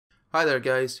Hi there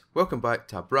guys, welcome back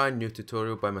to a brand new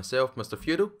tutorial by myself, Mr.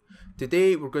 Feudal.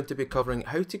 Today we're going to be covering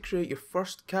how to create your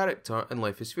first character in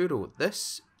Life is Feudal.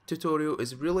 This tutorial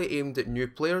is really aimed at new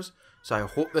players, so I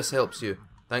hope this helps you.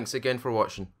 Thanks again for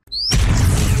watching.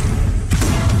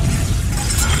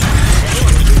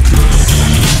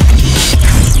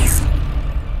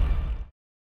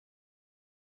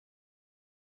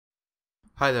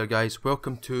 Hi there guys,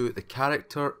 welcome to the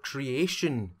character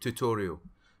creation tutorial.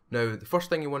 Now, the first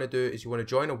thing you want to do is you want to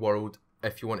join a world.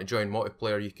 If you want to join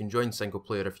multiplayer, you can join single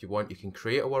player if you want. You can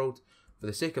create a world. For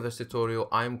the sake of this tutorial,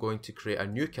 I'm going to create a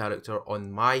new character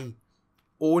on my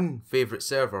own favourite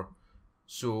server.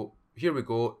 So here we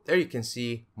go. There you can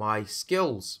see my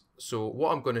skills. So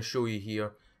what I'm going to show you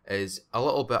here is a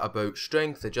little bit about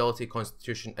strength, agility,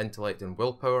 constitution, intellect and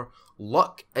willpower.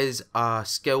 Luck is a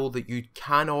skill that you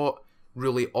cannot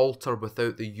really alter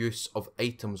without the use of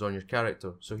items on your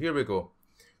character. So here we go.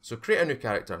 So create a new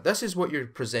character. This is what you're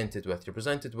presented with. You're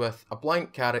presented with a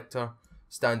blank character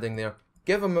standing there.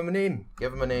 Give him a name.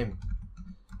 Give him a name.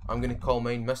 I'm going to call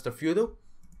mine Mr. Feudal.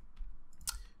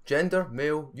 Gender,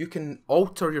 male. You can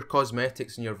alter your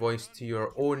cosmetics and your voice to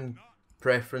your own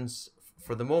preference.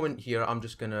 For the moment here, I'm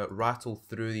just going to rattle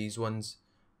through these ones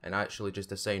and actually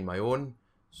just assign my own.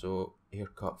 So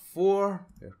haircut 4,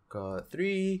 haircut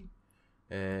 3,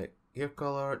 hair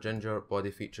colour, ginger, body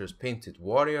features, painted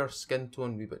warrior, skin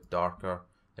tone, a wee bit darker.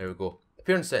 There we go.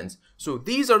 Appearance settings. So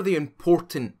these are the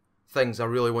important things I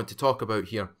really want to talk about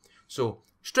here. So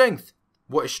strength.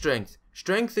 What is strength?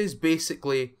 Strength is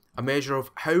basically a measure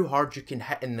of how hard you can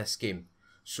hit in this game.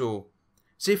 So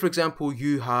say for example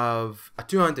you have a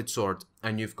two-handed sword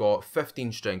and you've got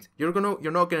 15 strength. You're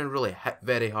not gonna really hit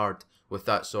very hard with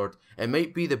that sword. It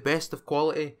might be the best of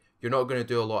quality. You're not gonna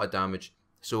do a lot of damage.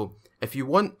 So if you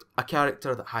want a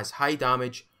character that has high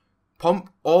damage,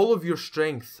 pump all of your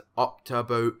strength up to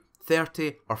about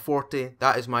 30 or 40.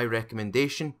 That is my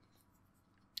recommendation.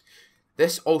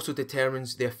 This also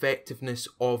determines the effectiveness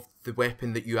of the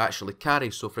weapon that you actually carry.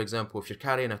 So for example, if you're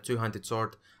carrying a two-handed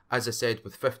sword, as I said,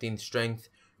 with 15 strength,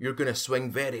 you're going to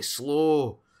swing very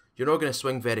slow. You're not going to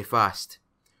swing very fast.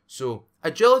 So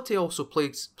agility also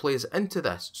plays into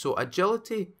this. So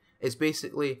agility is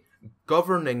basically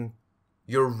governing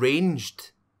your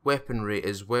ranged weaponry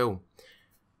as well.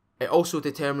 It also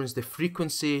determines the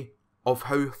frequency of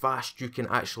how fast you can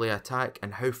actually attack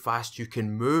and how fast you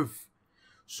can move.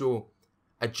 So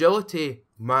agility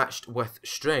matched with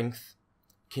strength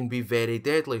can be very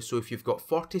deadly. So if you've got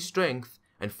 40 strength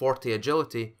and 40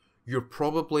 agility, you're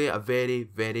probably a very,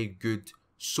 very good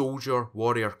soldier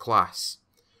warrior class.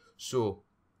 So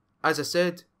as I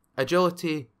said,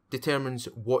 agility determines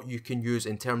what you can use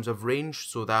in terms of range.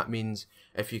 So that means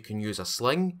if you can use a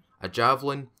sling, a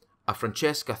javelin, a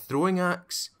Francesca throwing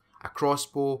axe, a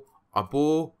crossbow, a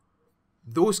bow,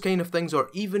 those kind of things, or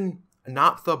even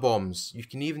naphtha bombs, you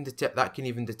can even that can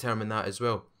even determine that as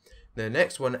well. The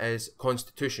next one is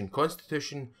constitution.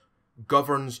 Constitution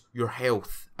governs your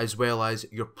health as well as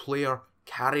your player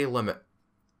carry limit.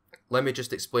 Let me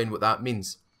just explain what that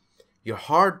means. Your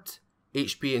hard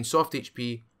HP and soft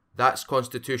HP, that's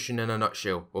constitution in a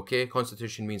nutshell, okay?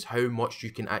 Constitution means how much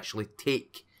you can actually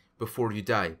take before you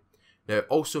die. Now it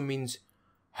also means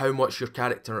how much your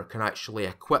character can actually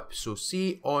equip. So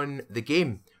see on the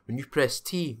game, when you press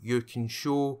T, you can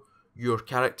show your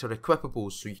character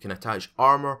equipables. So you can attach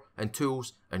armor and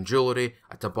tools and jewellery,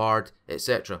 a tabard,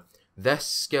 etc. This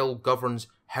skill governs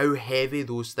how heavy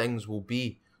those things will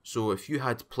be. So if you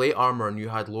had plate armor and you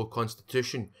had low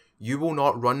constitution, you will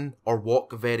not run or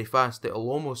walk very fast. It'll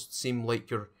almost seem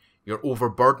like you're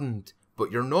overburdened,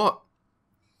 but you're not.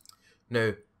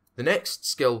 Now, the next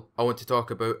skill I want to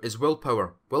talk about is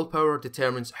willpower. Willpower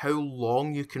determines how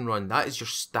long you can run. That is your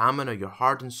stamina, your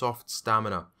hard and soft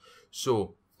stamina.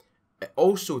 So it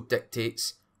also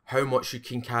dictates how much you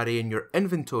can carry in your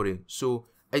inventory. So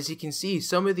as you can see,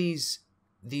 some of these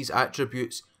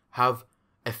attributes have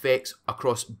effects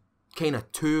across kind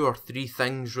of 2 or 3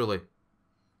 things really.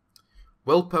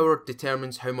 Willpower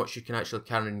determines how much you can actually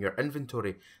carry in your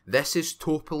inventory. This is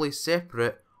totally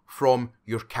separate from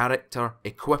your character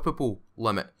equipable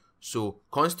limit. So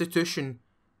constitution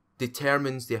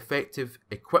determines the effective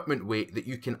equipment weight that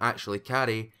you can actually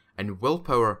carry, and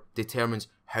willpower determines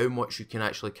how much you can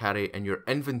actually carry in your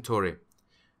inventory.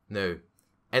 Now,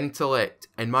 intellect,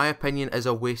 in my opinion, is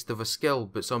a waste of a skill,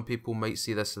 but some people might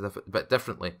see this a bit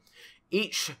differently.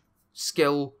 Each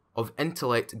skill of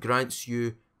intellect grants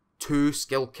you 2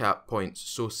 skill cap points.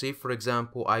 So say for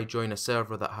example I join a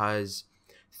server that has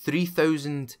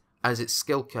 3000 as its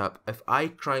skill cap. If I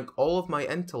crank all of my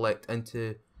intellect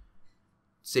into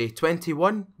say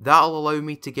 21, that'll allow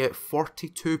me to get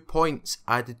 42 points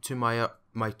added to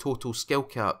my total skill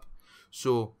cap.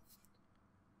 So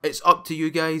it's up to you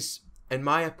guys. In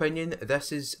my opinion,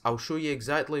 I'll show you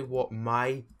exactly what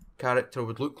my character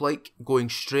would look like going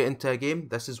straight into a game.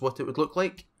 This is what it would look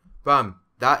like. Bam,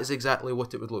 that is exactly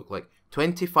what it would look like.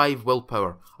 25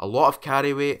 willpower, a lot of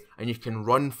carry weight, and you can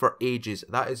run for ages.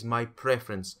 That is my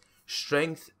preference.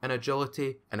 Strength and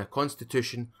agility and a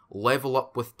constitution level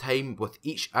up with time with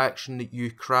each action that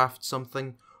you craft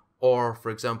something, or for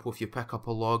example if you pick up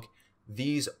a log.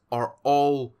 These are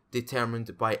all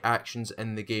determined by actions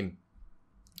in the game.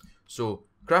 So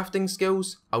crafting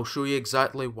skills, I'll show you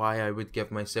exactly why I would give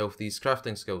myself these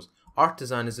crafting skills.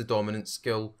 Artisan is the dominant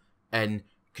skill in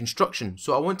construction,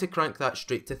 so I want to crank that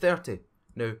straight to 30.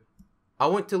 Now I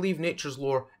want to leave Nature's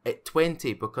Lore at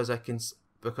 20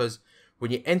 because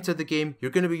when you enter the game,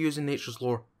 you're going to be using Nature's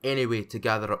Lore anyway to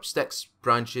gather up sticks,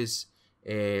 branches,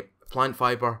 plant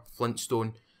fibre,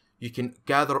 flintstone. You can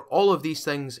gather all of these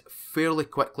things fairly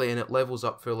quickly and it levels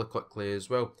up fairly quickly as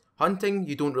well. Hunting,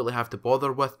 you don't really have to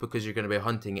bother with because you're going to be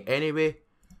hunting anyway.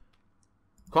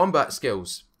 Combat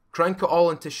skills, crank it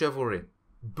all into chivalry.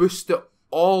 Boost it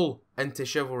all into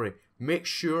chivalry. Make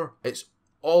sure it's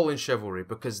all in chivalry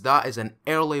because that is an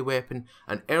early weapon,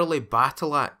 an early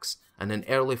battle axe, and an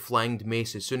early flanged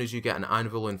mace. As soon as you get an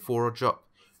anvil and forge up,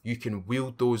 you can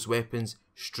wield those weapons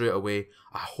straight away.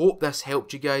 I hope this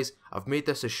helped you guys. I've made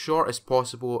this as short as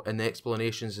possible and the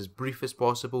explanations as brief as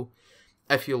possible.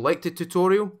 If you liked the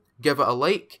tutorial, give it a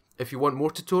like. If you want more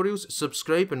tutorials,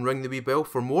 subscribe and ring the wee bell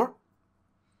for more.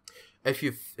 If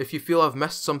you feel I've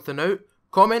missed something out,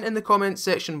 comment in the comments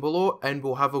section below and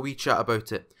we'll have a wee chat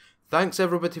about it. Thanks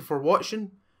everybody for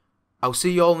watching. I'll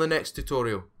see you all in the next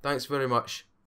tutorial. Thanks very much.